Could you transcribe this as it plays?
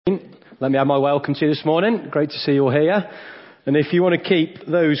Let me add my welcome to you this morning. Great to see you all here. And if you want to keep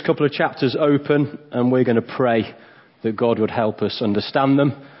those couple of chapters open, and we're going to pray that God would help us understand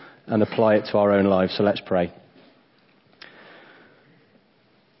them and apply it to our own lives. So let's pray.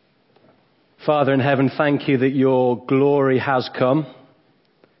 Father in heaven, thank you that your glory has come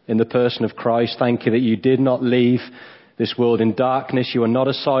in the person of Christ. Thank you that you did not leave this world in darkness. You are not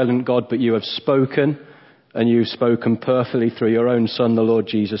a silent God, but you have spoken, and you've spoken perfectly through your own Son, the Lord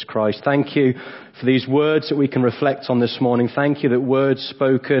Jesus Christ. Thank you for these words that we can reflect on this morning. Thank you that words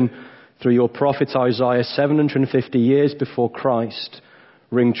spoken through your prophet Isaiah 750 years before Christ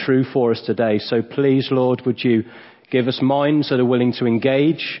ring true for us today. So please, Lord, would you give us minds that are willing to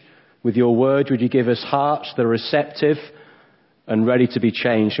engage with your word? Would you give us hearts that are receptive and ready to be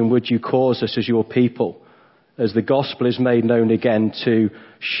changed? And would you cause us as your people, as the gospel is made known again, to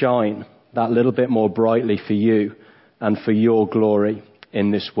shine that little bit more brightly for you and for your glory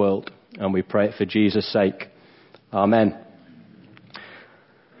in this world. And we pray it for Jesus' sake. Amen.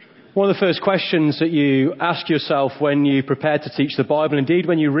 One of the first questions that you ask yourself when you prepare to teach the Bible, indeed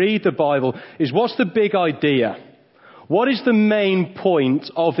when you read the Bible, is what's the big idea? What is the main point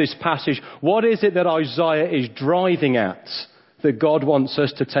of this passage? What is it that Isaiah is driving at that God wants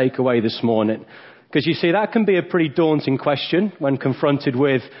us to take away this morning? Because you see, that can be a pretty daunting question when confronted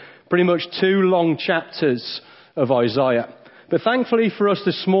with pretty much 2 long chapters of Isaiah. But thankfully for us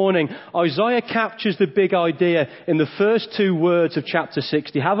this morning, Isaiah captures the big idea in the first 2 words of chapter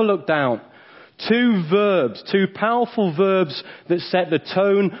 60. Have a look down. 2 verbs, 2 powerful verbs that set the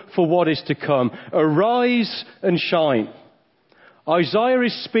tone for what is to come. Arise and shine. Isaiah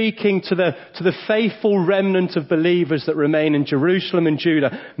is speaking to the faithful remnant of believers that remain in Jerusalem and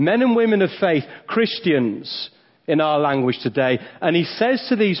Judah. Men and women of faith, Christians in our language today. And he says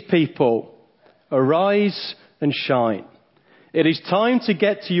to these people, arise and shine. It is time to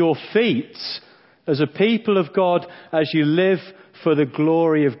get to your feet as a people of God as you live for the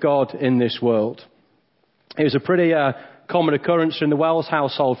glory of God in this world. It was a pretty common occurrence in the Wells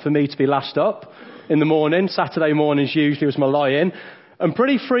household for me to be last up in the morning. Saturday mornings usually was my lie-in. And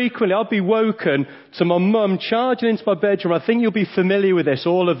pretty frequently I'd be woken to my mum charging into my bedroom. I think you'll be familiar with this,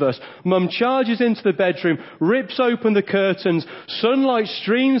 all of us. Mum charges into the bedroom, rips open the curtains, sunlight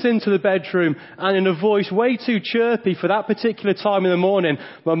streams into the bedroom, and in a voice way too chirpy for that particular time in the morning,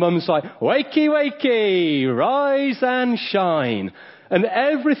 my mum's like, wakey, wakey, rise and shine. And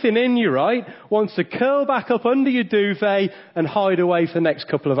everything in you, right, wants to curl back up under your duvet and hide away for the next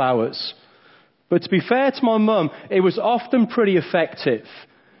couple of hours. But to be fair to my mum, it was often pretty effective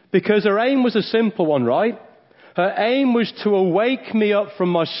because her aim was a simple one, right? Her aim was to awake me up from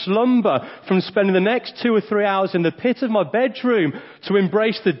my slumber, from spending the next 2 or 3 hours in the pit of my bedroom to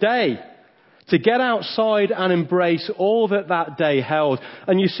embrace the day, to get outside and embrace all that day held.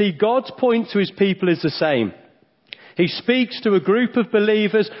 And you see, God's point to his people is the same. He speaks to a group of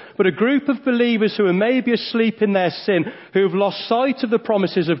believers, but a group of believers who are maybe asleep in their sin, who have lost sight of the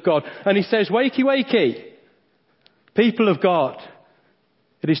promises of God. And he says, wakey, wakey, people of God,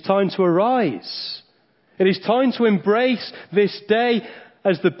 it is time to arise. It is time to embrace this day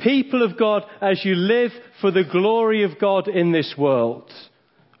as the people of God, as you live for the glory of God in this world.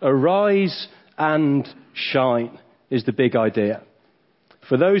 Arise and shine is the big idea.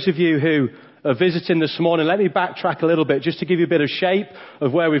 For those of you who are visiting this morning, let me backtrack a little bit just to give you a bit of shape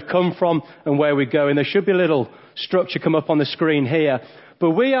of where we've come from and where we're going. There should be a little structure come up on the screen here.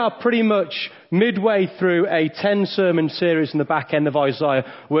 But we are pretty much midway through a 10-sermon series in the back end of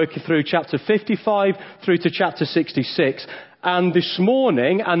Isaiah, working through chapter 55 through to chapter 66. And this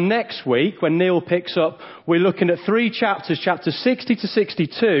morning and next week, when Neil picks up, we're looking at 3 chapters, chapters 60 to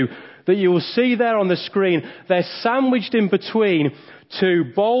 62, that you will see there on the screen. They're sandwiched in between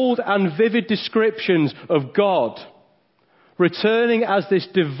 2 bold and vivid descriptions of God returning as this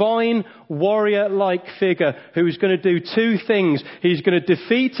divine warrior-like figure who is going to do 2 things. He's going to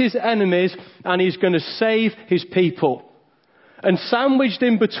defeat his enemies and he's going to save his people. And sandwiched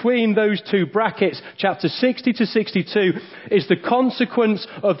in between those 2 brackets, chapter 60 to 62, is the consequence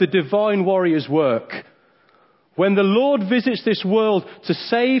of the divine warrior's work. When the Lord visits this world to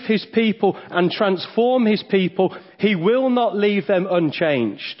save his people and transform his people, he will not leave them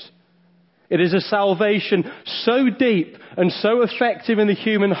unchanged. It is a salvation so deep and so effective in the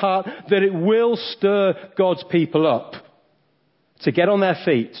human heart that it will stir God's people up to get on their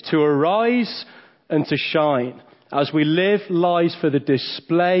feet, to arise and to shine as we live lives for the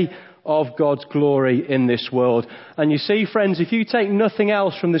display of God's glory in this world. And you see, friends, if you take nothing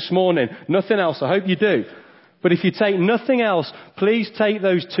else from this morning, nothing else, I hope you do, but if you take nothing else, please take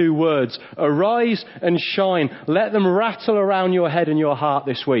those 2 words, arise and shine. Let them rattle around your head and your heart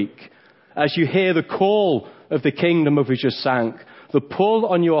this week. as you hear the call of the kingdom of which you just sang, the pull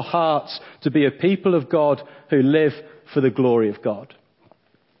on your hearts to be a people of God who live for the glory of God.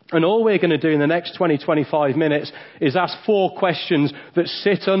 And all we're going to do in the next 20-25 minutes is ask 4 questions that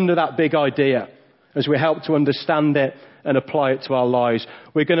sit under that big idea as we help to understand it and apply it to our lives.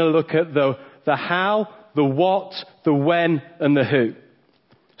 We're going to look at the how, the what, the when, and the who.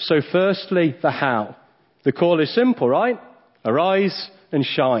 So firstly, the how. The call is simple, right? Arise and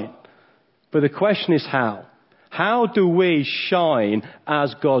shine. But the question is how. How do we shine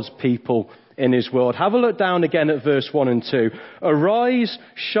as God's people in his world? Have a look down again at verse 1 and 2. Arise,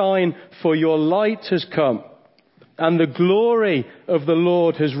 shine, for your light has come, and the glory of the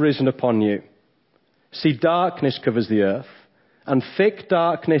Lord has risen upon you. See, darkness covers the earth, and thick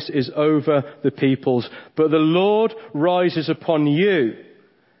darkness is over the peoples. But the Lord rises upon you,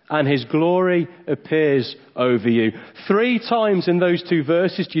 and his glory appears over you. 3 times in those 2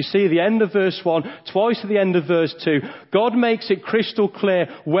 verses, do you see the end of verse 1, twice at the end of verse 2, God makes it crystal clear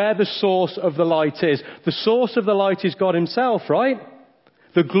where the source of the light is. The source of the light is God himself, right?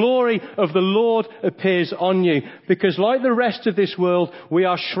 The glory of the Lord appears on you. Because like the rest of this world, we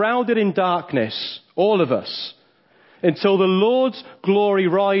are shrouded in darkness, all of us, until the Lord's glory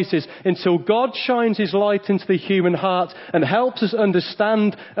rises, until God shines his light into the human heart and helps us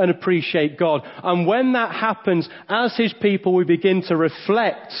understand and appreciate God. And when that happens, as his people, we begin to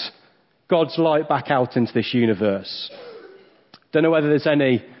reflect God's light back out into this universe. Don't know whether there's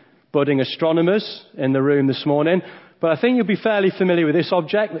any budding astronomers in the room this morning, but I think you'll be fairly familiar with this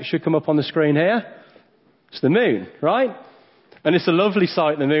object that should come up on the screen here. It's the moon, right? And it's a lovely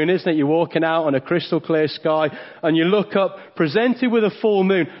sight, the moon, isn't it? You're walking out on a crystal clear sky and you look up, presented with a full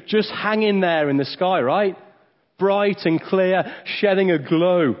moon, just hanging there in the sky, right? Bright and clear, shedding a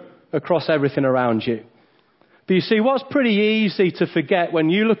glow across everything around you. But you see, what's pretty easy to forget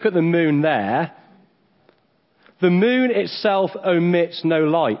when you look at the moon there, the moon itself emits no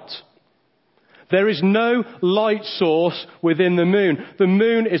light. There is no light source within the moon. The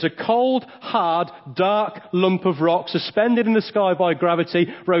moon is a cold, hard, dark lump of rock suspended in the sky by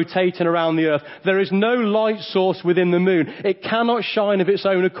gravity, rotating around the earth. There is no light source within the moon. It cannot shine of its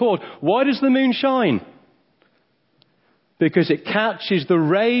own accord. Why does the moon shine? Because it catches the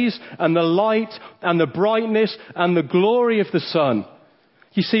rays and the light and the brightness and the glory of the sun.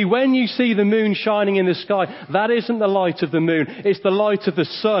 You see, when you see the moon shining in the sky, that isn't the light of the moon. It's the light of the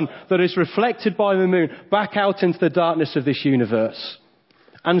sun that is reflected by the moon back out into the darkness of this universe.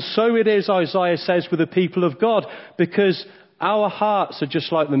 And so it is, Isaiah says, with the people of God, because our hearts are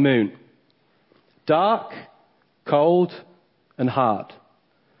just like the moon. Dark, cold, and hard.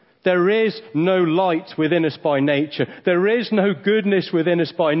 There is no light within us by nature. There is no goodness within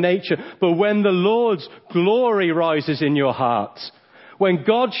us by nature. But when the Lord's glory rises in your heart, when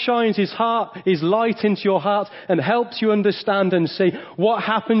God shines his light into your heart and helps you understand and see what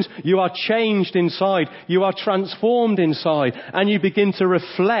happens, you are changed inside. You are transformed inside. And you begin to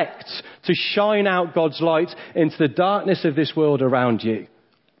reflect, to shine out God's light into the darkness of this world around you.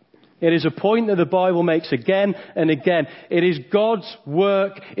 It is a point that the Bible makes again and again. It is God's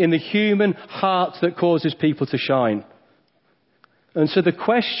work in the human heart that causes people to shine. And so the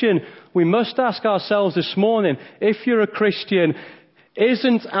question we must ask ourselves this morning, if you're a Christian,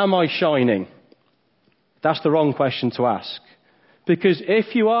 isn't am I shining? That's the wrong question to ask. Because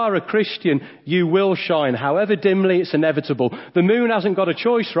if you are a Christian, you will shine. However dimly, it's inevitable. The moon hasn't got a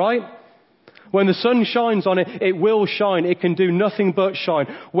choice, right? When the sun shines on it, it will shine. It can do nothing but shine.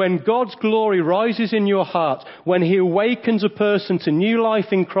 When God's glory rises in your heart, when he awakens a person to new life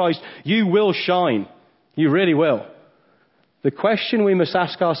in Christ, you will shine. You really will. The question we must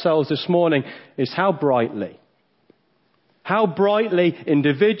ask ourselves this morning is how brightly? How brightly,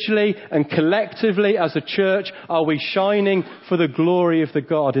 individually and collectively as a church, are we shining for the glory of the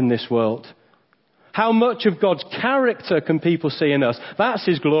God in this world? How much of God's character can people see in us? That's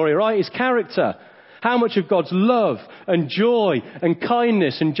his glory, right? His character. How much of God's love and joy and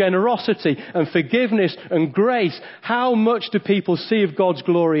kindness and generosity and forgiveness and grace, how much do people see of God's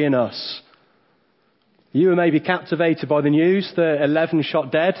glory in us? You may be captivated by the news, the 11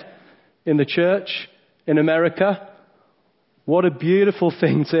 shot dead in the church in America. What a beautiful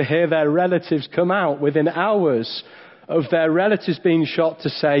thing to hear their relatives come out within hours of their relatives being shot to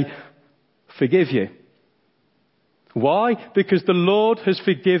say, forgive you. Why? Because the Lord has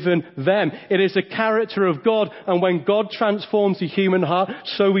forgiven them. It is a character of God, and when God transforms the human heart,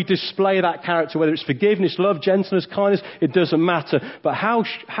 so we display that character, whether it's forgiveness, love, gentleness, kindness, it doesn't matter. But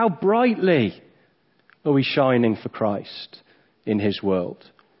how brightly are we shining for Christ in his world?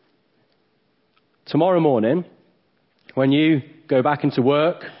 Tomorrow morning, when you go back into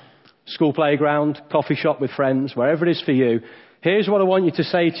work, school playground, coffee shop with friends, wherever it is for you, here's what I want you to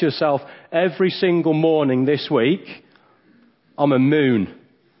say to yourself every single morning this week. I'm a moon.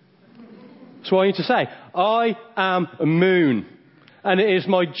 That's what I want you to say. I am a moon. And it is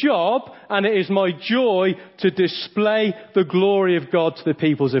my job and it is my joy to display the glory of God to the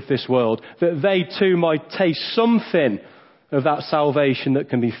peoples of this world, that they too might taste something of that salvation that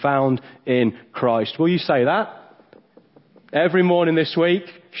can be found in Christ. Will you say that? Every morning this week,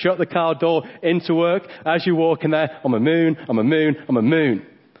 shut the car door into work. As you walk in there, I'm a moon, I'm a moon, I'm a moon.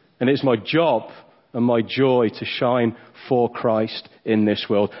 And it's my job and my joy to shine for Christ in this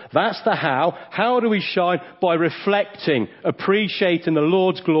world. That's the how. How do we shine? By reflecting, appreciating the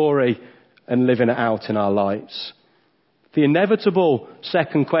Lord's glory and living it out in our lives. The inevitable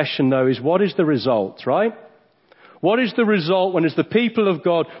second question, though, is what is the result, right? What is the result when, as the people of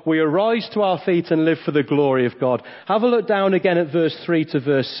God, we arise to our feet and live for the glory of God? Have a look down again at verse 3 to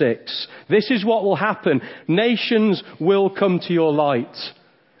verse 6. This is what will happen. Nations will come to your light,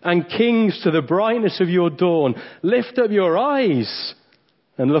 and kings to the brightness of your dawn. Lift up your eyes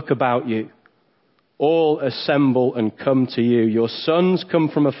and look about you. All assemble and come to you. Your sons come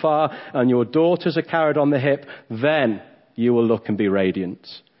from afar, and your daughters are carried on the hip. Then you will look and be radiant.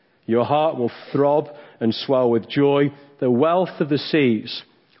 Your heart will throb and swell with joy. The wealth of the seas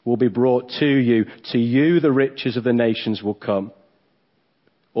will be brought to you. To you the riches of the nations will come.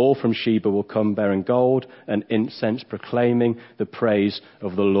 All from Sheba will come bearing gold and incense, proclaiming the praise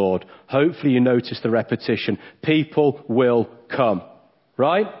of the Lord. Hopefully you notice the repetition. People will come.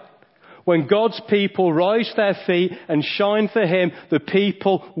 Right? When God's people rise to their feet and shine for Him, the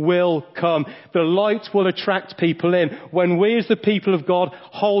people will come. The light will attract people in. When we as the people of God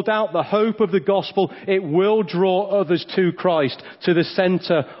hold out the hope of the gospel, it will draw others to Christ, to the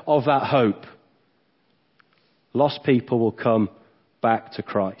centre of that hope. Lost people will come back to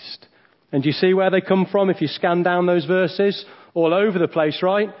Christ. And do you see where they come from if you scan down those verses? All over the place,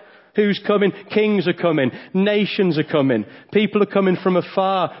 right? Who's coming? Kings are coming. Nations are coming. People are coming from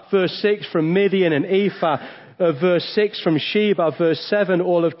afar. Verse 6 from Midian and Ephah. Verse 6 from Sheba. Verse 7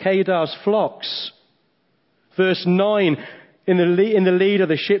 all of Kedar's flocks. Verse 9 in the lead of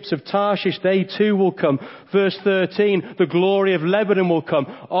the ships of Tarshish, they too will come. Verse 13, the glory of Lebanon will come.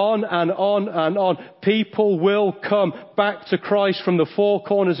 On and on and on. People will come back to Christ from the four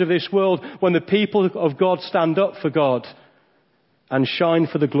corners of this world when the people of God stand up for God and shine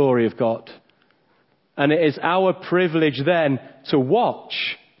for the glory of God. And it is our privilege then to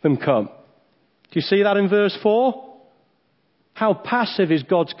watch them come. Do you see that in verse 4? How passive is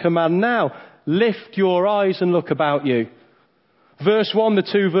God's command now? Lift your eyes and look about you. Verse 1, the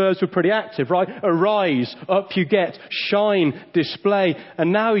two verbs were pretty active, right? Arise, up you get, shine, display.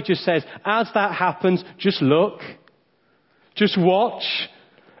 And now he just says, as that happens, just look, just watch,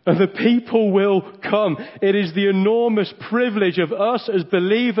 and the people will come. It is the enormous privilege of us as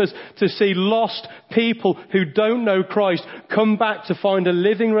believers to see lost people who don't know Christ come back to find a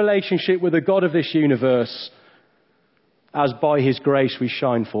living relationship with the God of this universe, as by His grace we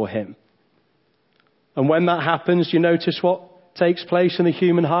shine for Him. And when that happens, you notice what takes place in the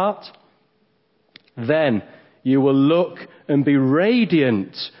human heart? Then you will look and be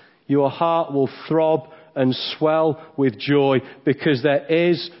radiant. Your heart will throb and swell with joy, because there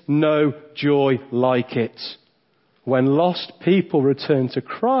is no joy like it. When lost people return to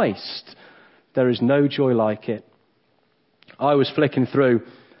Christ, there is no joy like it. I was flicking through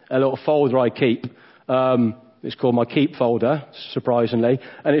a little folder I keep. It's called my Keep folder, surprisingly.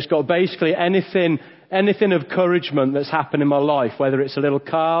 And it's got basically anything of encouragement that's happened in my life, whether it's a little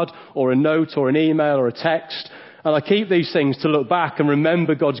card or a note or an email or a text. And I keep these things to look back and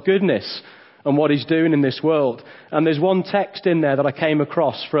remember God's goodness and what He's doing in this world. And there's one text in there that I came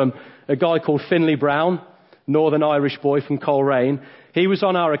across from a guy called Finley Brown, Northern Irish boy from Coleraine. He was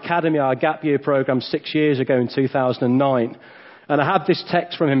on our academy, our gap year program 6 years ago in 2009. And I had this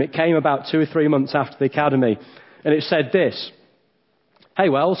text from him. It came about 2 or 3 months after the academy. And it said this: "Hey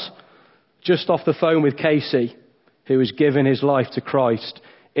Wells, just off the phone with Casey, who has given his life to Christ,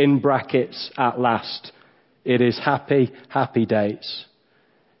 in brackets, at last. It is happy, happy days."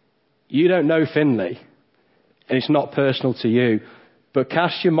 You don't know Finley, and it's not personal to you, but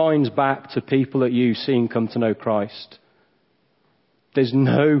cast your minds back to people that you've seen come to know Christ. There's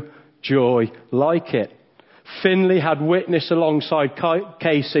no joy like it. Finley had witnessed alongside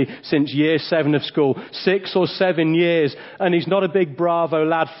Casey since year 7 of school, 6 or 7 years, and he's not a big bravo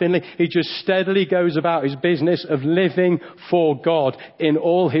lad, Finley. He just steadily goes about his business of living for God in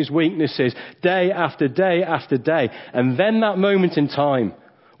all his weaknesses, day after day after day. And then that moment in time,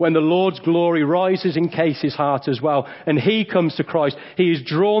 when the Lord's glory rises in Casey's heart as well, and he comes to Christ, he is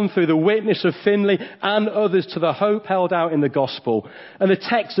drawn through the witness of Finley and others to the hope held out in the gospel. And the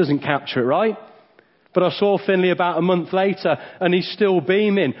text doesn't capture it, right? But I saw Finley about a month later, and he's still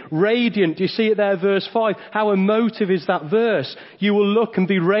beaming, radiant. Do you see it there, verse 5? How emotive is that verse? You will look and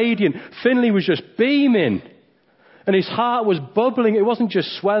be radiant. Finley was just beaming. And his heart was bubbling. It wasn't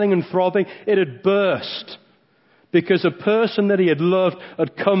just swelling and throbbing. It had burst. Because a person that he had loved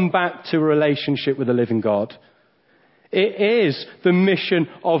had come back to a relationship with the living God. It is the mission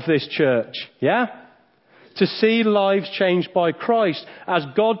of this church. Yeah? To see lives changed by Christ as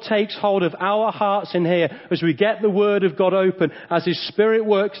God takes hold of our hearts in here, as we get the Word of God open, as His Spirit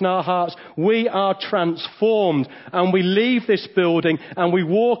works in our hearts, we are transformed and we leave this building and we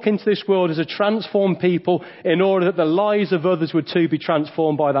walk into this world as a transformed people in order that the lives of others would too be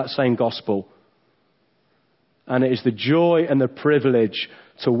transformed by that same gospel. And it is the joy and the privilege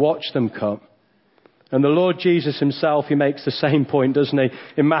to watch them come. And the Lord Jesus himself, he makes the same point, doesn't he?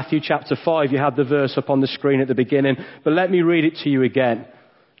 In Matthew chapter 5, you had the verse up on the screen at the beginning. But let me read it to you again,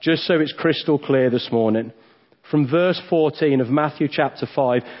 just so it's crystal clear this morning. From verse 14 of Matthew chapter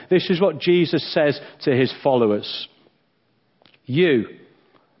 5, this is what Jesus says to his followers. You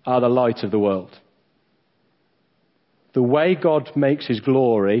are the light of the world. The way God makes his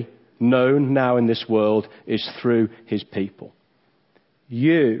glory known now in this world is through his people.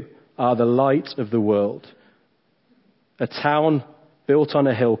 You are the light of the world. A town built on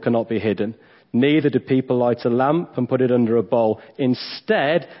a hill cannot be hidden. Neither do people light a lamp and put it under a bowl.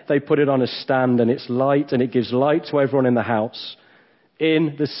 Instead, they put it on a stand and it's light and it gives light to everyone in the house.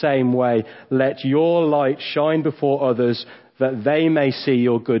 In the same way, let your light shine before others that they may see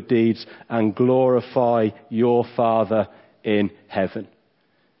your good deeds and glorify your Father in heaven.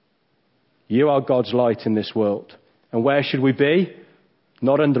 You are God's light in this world. And where should we be?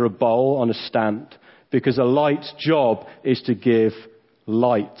 Not under a bowl, on a stand. Because a light's job is to give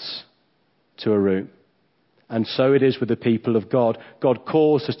light to a room. And so it is with the people of God. God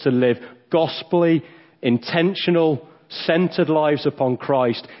calls us to live gospelly, intentional, centered lives upon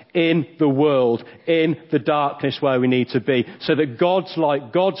Christ in the world, in the darkness where we need to be, so that God's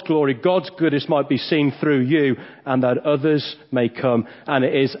light, God's glory, God's goodness might be seen through you and that others may come. And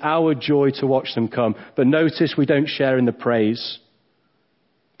it is our joy to watch them come. But notice we don't share in the praise.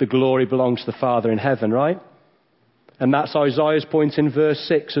 The glory belongs to the Father in heaven, right? And that's Isaiah's point in verse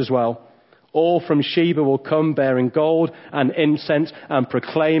 6 as well. All from Sheba will come bearing gold and incense and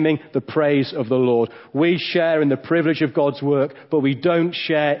proclaiming the praise of the Lord. We share in the privilege of God's work, but we don't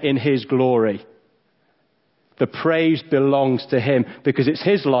share in his glory. The praise belongs to him because it's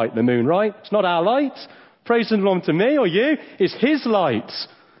his light, the moon, right? It's not our light. Praise doesn't belong to me or you. It's his light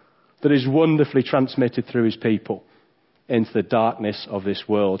that is wonderfully transmitted through his people into the darkness of this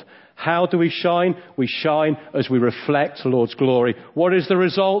world. How do we shine? We shine as we reflect the Lord's glory. What is the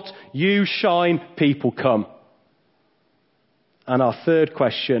result? You shine, people come. And our third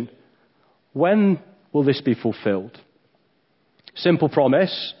question, when will this be fulfilled? Simple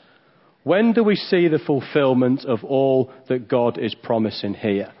promise. When do we see the fulfillment of all that God is promising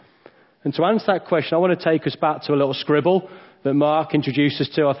here? And to answer that question, I want to take us back to a little scribble that Mark introduced us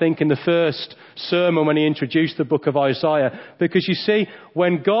to, I think, in the first sermon when he introduced the book of Isaiah. Because you see,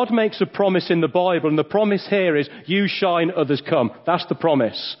 when God makes a promise in the Bible, and the promise here is, you shine, others come. That's the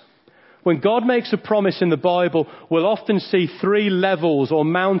promise. When God makes a promise in the Bible, we'll often see three levels or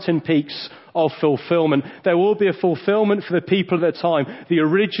mountain peaks of fulfillment. There will be a fulfillment for the people at the time, the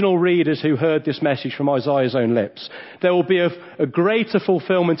original readers who heard this message from Isaiah's own lips. There will be a greater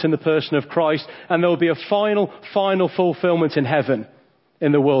fulfillment in the person of Christ, and there will be a final fulfillment in heaven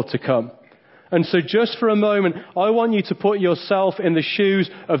in the world to come. And so just for a moment, I want you to put yourself in the shoes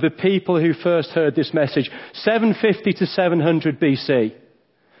of the people who first heard this message, 750 to 700 BC.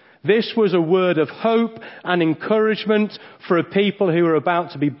 This was a word of hope and encouragement for a people who were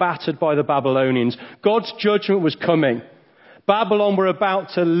about to be battered by the Babylonians. God's judgment was coming. Babylon were about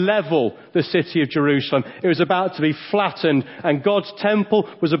to level the city of Jerusalem. It was about to be flattened, and God's temple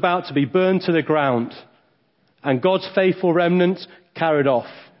was about to be burned to the ground. And God's faithful remnant carried off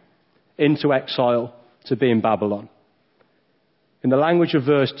into exile to be in Babylon. In the language of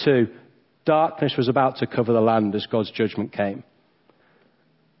verse 2, darkness was about to cover the land as God's judgment came.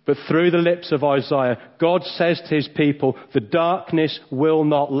 But through the lips of Isaiah, God says to his people, the darkness will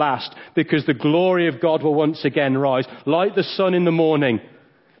not last, because the glory of God will once again rise, like the sun in the morning,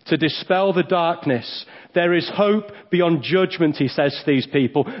 to dispel the darkness. There is hope beyond judgment, he says to these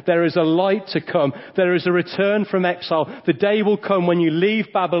people. There is a light to come. There is a return from exile. The day will come when you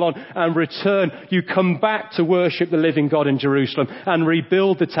leave Babylon and return. You come back to worship the living God in Jerusalem and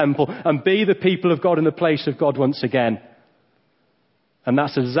rebuild the temple and be the people of God in the place of God once again. And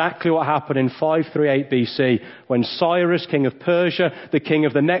that's exactly what happened in 538 BC when Cyrus, king of Persia, the king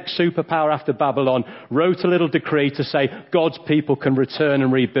of the next superpower after Babylon, wrote a little decree to say God's people can return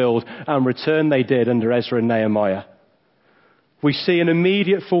and rebuild. And return they did under Ezra and Nehemiah. We see an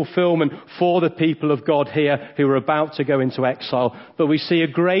immediate fulfillment for the people of God here who are about to go into exile. But we see a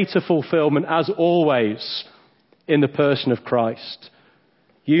greater fulfillment, as always, in the person of Christ.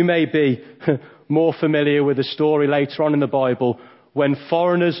 You may be more familiar with the story later on in the Bible when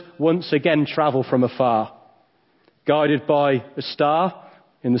foreigners once again travel from afar, guided by a star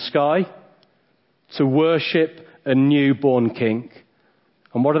in the sky, to worship a newborn king.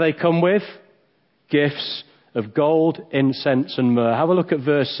 And what do they come with? Gifts of gold, incense and myrrh. Have a look at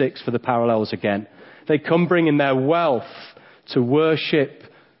verse 6 for the parallels again. They come bringing their wealth to worship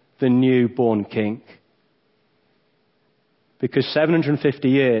the newborn king. Because 750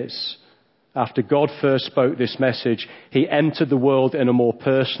 years after God first spoke this message, he entered the world in a more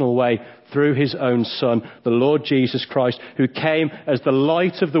personal way through his own Son, the Lord Jesus Christ, who came as the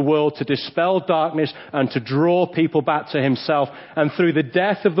light of the world to dispel darkness and to draw people back to himself. And through the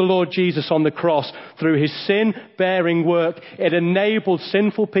death of the Lord Jesus on the cross, through his sin-bearing work, it enabled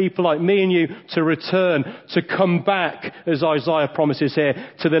sinful people like me and you to return, to come back, as Isaiah promises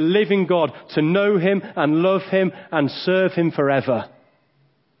here, to the living God, to know him and love him and serve him forever.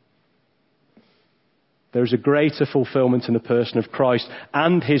 There is a greater fulfillment in the person of Christ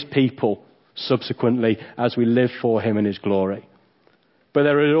and his people subsequently as we live for him in his glory. But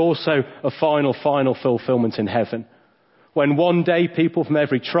there is also a final fulfillment in heaven. When one day people from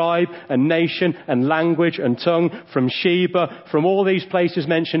every tribe and nation and language and tongue, from Sheba, from all these places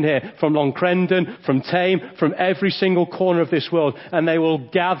mentioned here, from Long Crendon, from Tame, from every single corner of this world, and they will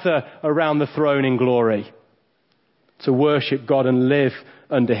gather around the throne in glory to worship God and live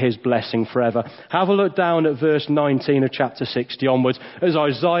under his blessing forever. Have a look down at verse 19 of chapter 60 onwards, as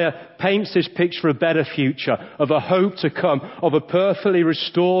Isaiah paints this picture of a better future, of a hope to come, of a perfectly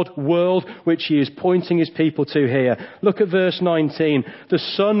restored world which he is pointing his people to here. Look at verse 19. The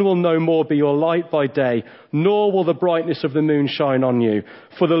sun will no more be your light by day, nor will the brightness of the moon shine on you,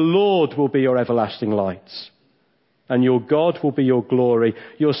 for the Lord will be your everlasting light, and your God will be your glory.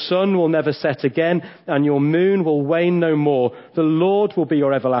 Your sun will never set again, and your moon will wane no more. The Lord will be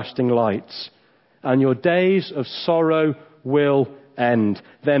your everlasting light, and your days of sorrow will end.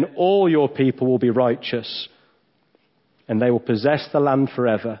 Then all your people will be righteous, and they will possess the land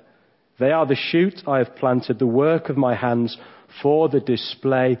forever. They are the shoot I have planted, the work of my hands, for the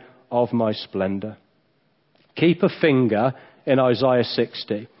display of my splendor. Keep a finger in Isaiah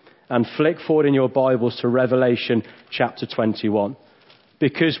 60. And flick forward in your Bibles to Revelation chapter 21.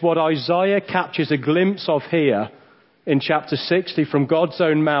 Because what Isaiah captures a glimpse of here in chapter 60 from God's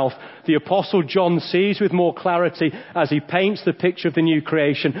own mouth, the Apostle John sees with more clarity as he paints the picture of the new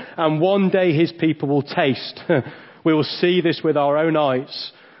creation. And one day his people will taste. We will see this with our own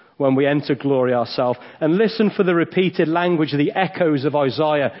eyes when we enter glory ourselves. And listen for the repeated language, the echoes of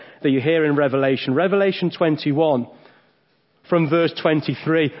Isaiah that you hear in Revelation. Revelation 21. From verse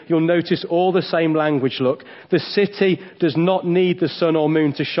 23, you'll notice all the same language. Look, the city does not need the sun or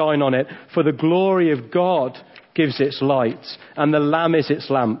moon to shine on it, for the glory of God gives its light, and the Lamb is its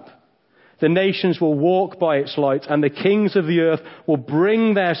lamp. The nations will walk by its light, and the kings of the earth will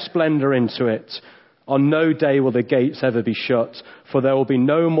bring their splendor into it. On no day will the gates ever be shut, for there will be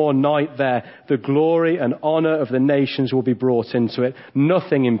no more night there. The glory and honor of the nations will be brought into it.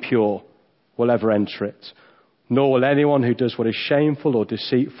 Nothing impure will ever enter it. Nor will anyone who does what is shameful or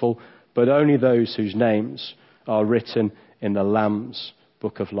deceitful, but only those whose names are written in the Lamb's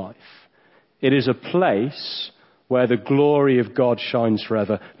book of life. It is a place where the glory of God shines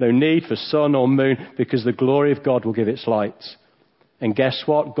forever. No need for sun or moon, because the glory of God will give its light. And guess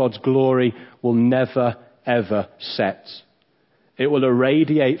what? God's glory will never, ever set. It will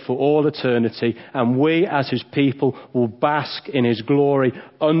irradiate for all eternity, and we as his people will bask in his glory,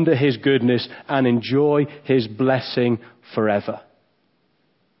 under his goodness, and enjoy his blessing forever.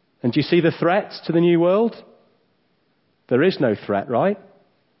 And do you see the threat to the new world? There is no threat, right?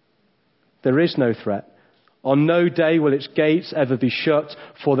 There is no threat. On no day will its gates ever be shut,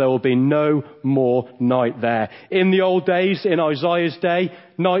 for there will be no more night there. In the old days, in Isaiah's day,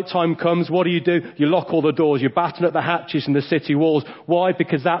 night time comes, what do? You lock all the doors, you batten at the hatches in the city walls. Why?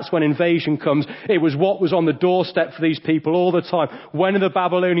 Because that's when invasion comes. It was what was on the doorstep for these people all the time. When are the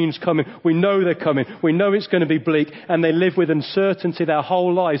Babylonians coming? We know they're coming. We know it's going to be bleak, and they live with uncertainty their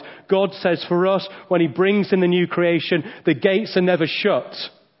whole lives. God says for us, when he brings in the new creation, the gates are never shut.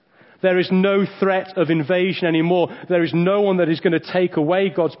 There is no threat of invasion anymore. There is no one that is going to take away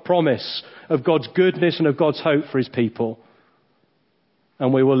God's promise of God's goodness and of God's hope for his people.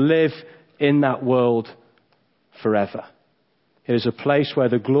 And we will live in that world forever. It is a place where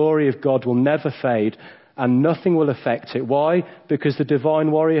the glory of God will never fade and nothing will affect it. Why? Because the divine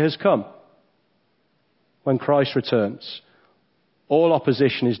warrior has come. When Christ returns, all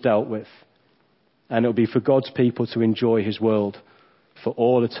opposition is dealt with. And it will be for God's people to enjoy his world for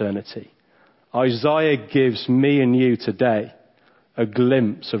all eternity. Isaiah gives me and you today a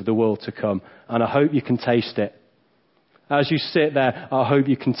glimpse of the world to come, and I hope you can taste it. As you sit there, I hope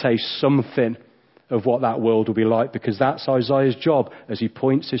you can taste something of what that world will be like, because that's Isaiah's job as he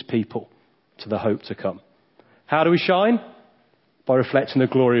points his people to the hope to come. How do we shine? By reflecting the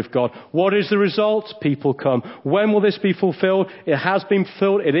glory of God. What is the result? People come. When will this be fulfilled? It has been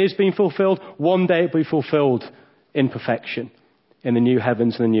fulfilled. It is being fulfilled. One day it will be fulfilled in perfection, in the new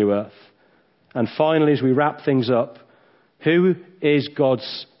heavens and the new earth. And finally, as we wrap things up, who is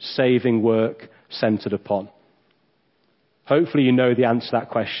God's saving work centered upon? Hopefully you know the answer to that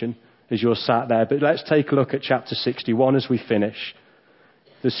question as you're sat there, but let's take a look at chapter 61 as we finish.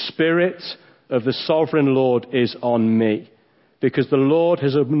 The Spirit of the Sovereign Lord is on me, because the Lord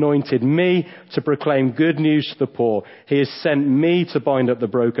has anointed me to proclaim good news to the poor. He has sent me to bind up the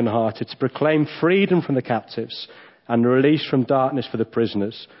brokenhearted, to proclaim freedom from the captives and release from darkness for the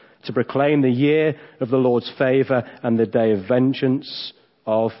prisoners, to proclaim the year of the Lord's favour and the day of vengeance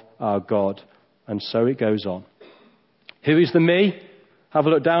of our God. And so it goes on. Who is the me? Have a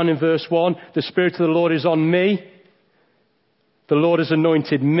look down in verse 1. The Spirit of the Lord is on me. The Lord has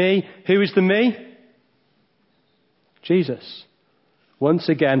anointed me. Who is the me? Jesus. Once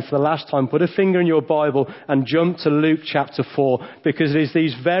again, for the last time, put a finger in your Bible and jump to Luke chapter 4, because it is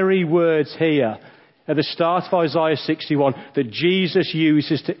these very words here at the start of Isaiah 61 that Jesus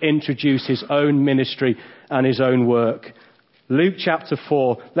uses to introduce his own ministry and his own work. Luke chapter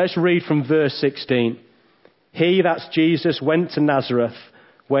 4, let's read from verse 16. He, that's Jesus, went to Nazareth,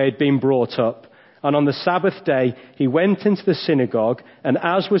 where he had been brought up. And on the Sabbath day, he went into the synagogue, and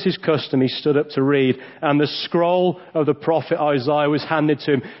as was his custom, he stood up to read. And the scroll of the prophet Isaiah was handed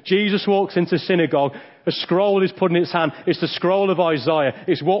to him. Jesus walks into synagogue. A scroll is put in his hand. It's the scroll of Isaiah.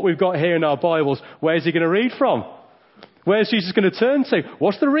 It's what we've got here in our Bibles. Where's he going to read from? Where's Jesus going to turn to?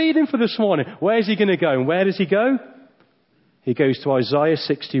 What's the reading for this morning? Where's he going to go? And where does he go? He goes to Isaiah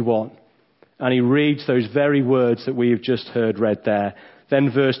 61. And he reads those very words that we have just heard read there.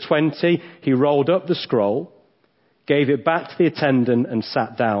 Then verse 20, he rolled up the scroll, gave it back to the attendant and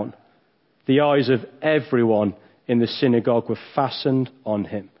sat down. The eyes of everyone in the synagogue were fastened on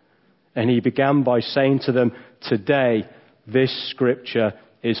him. And he began by saying to them, today this scripture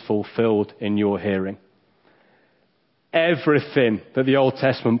is fulfilled in your hearing. Everything that the Old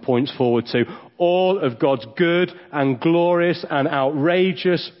Testament points forward to, all of God's good and glorious and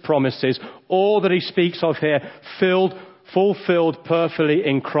outrageous promises, all that he speaks of here, fulfilled perfectly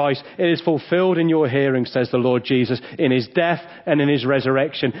in Christ. It is fulfilled in your hearing, says the Lord Jesus, in his death and in his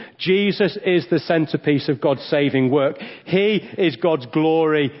resurrection. Jesus is the centerpiece of God's saving work. He is God's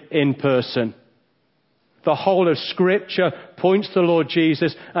glory in person. The whole of Scripture points to the Lord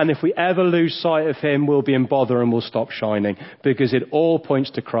Jesus, and if we ever lose sight of him, we'll be in bother and we'll stop shining, because it all points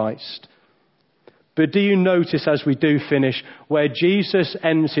to Christ. But do you notice as we do finish where Jesus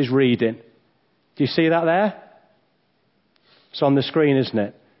ends his reading? Do you see that there? It's on the screen, isn't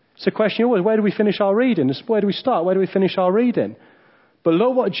it? It's a question always, where do we finish our reading? Where do we start? Where do we finish our reading? But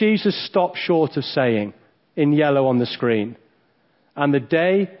look what Jesus stopped short of saying in yellow on the screen. And the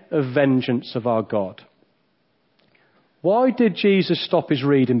day of vengeance of our God. Why did Jesus stop his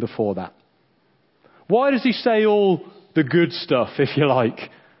reading before that? Why does he say all the good stuff, if you like?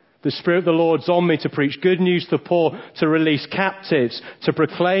 The Spirit of the Lord's on me to preach good news to the poor, to release captives, to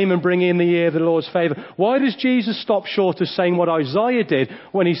proclaim and bring in the year of the Lord's favour. Why does Jesus stop short of saying what Isaiah did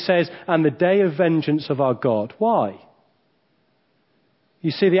when he says, and the day of vengeance of our God? Why?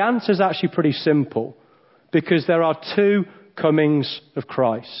 You see, the answer is actually pretty simple, because there are two comings of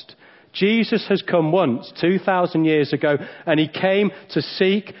Christ. Jesus has come once, 2,000 years ago, and he came to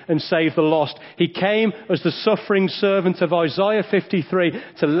seek and save the lost. He came as the suffering servant of Isaiah 53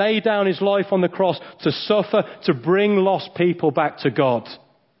 to lay down his life on the cross, to suffer, to bring lost people back to God.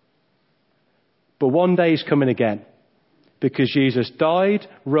 But one day he's coming again, because Jesus died,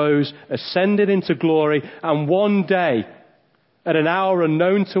 rose, ascended into glory, and one day, at an hour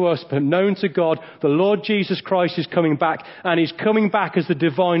unknown to us but known to God, the Lord Jesus Christ is coming back, and he's coming back as the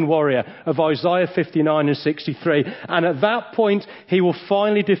divine warrior of Isaiah 59 and 63. And at that point, he will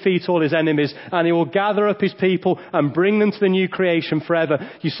finally defeat all his enemies, and he will gather up his people and bring them to the new creation forever.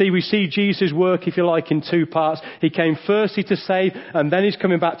 You see, we see Jesus' work, if you like, in two parts. He came firstly to save, and then he's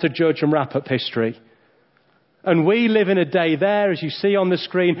coming back to judge and wrap up history. And we live in a day there, as you see on the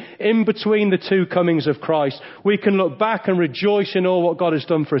screen, in between the two comings of Christ. We can look back and rejoice in all what God has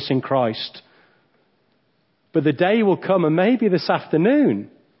done for us in Christ. But the day will come, and maybe this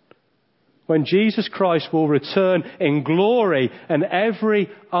afternoon, when Jesus Christ will return in glory and every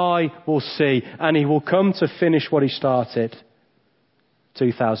eye will see, and he will come to finish what he started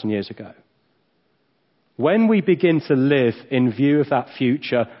 2,000 years ago. When we begin to live in view of that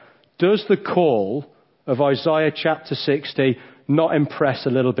future, does the call of Isaiah chapter 60 not impress a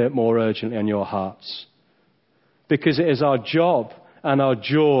little bit more urgently on your hearts? Because it is our job and our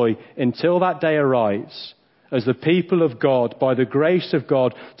joy until that day arrives, as the people of God, by the grace of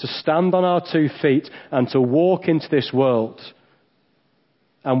God, to stand on our 2 feet and to walk into this world,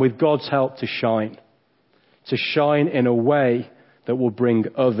 and with God's help to shine in a way that will bring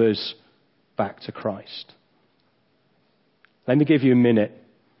others back to Christ. Let me give you a minute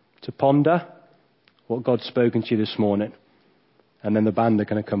to ponder what God's spoken to you this morning. And then the band are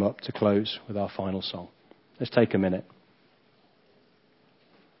going to come up to close with our final song. Let's take a minute.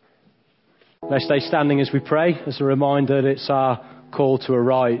 Let's stay standing as we pray, as a reminder that it's our call to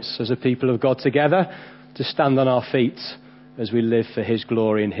arise as a people of God together, to stand on our feet as we live for his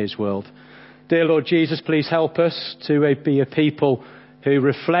glory in his world. Dear Lord Jesus, please help us to be a people who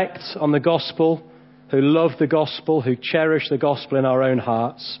reflect on the gospel, who love the gospel, who cherish the gospel in our own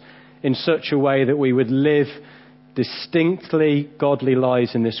hearts, in such a way that we would live distinctly godly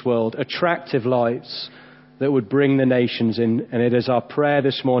lives in this world, attractive lives that would bring the nations in. And it is our prayer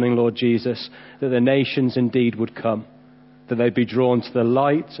this morning, Lord Jesus, that the nations indeed would come, that they'd be drawn to the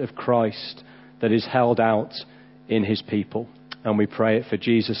light of Christ that is held out in his people. And we pray it for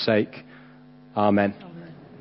Jesus' sake. Amen.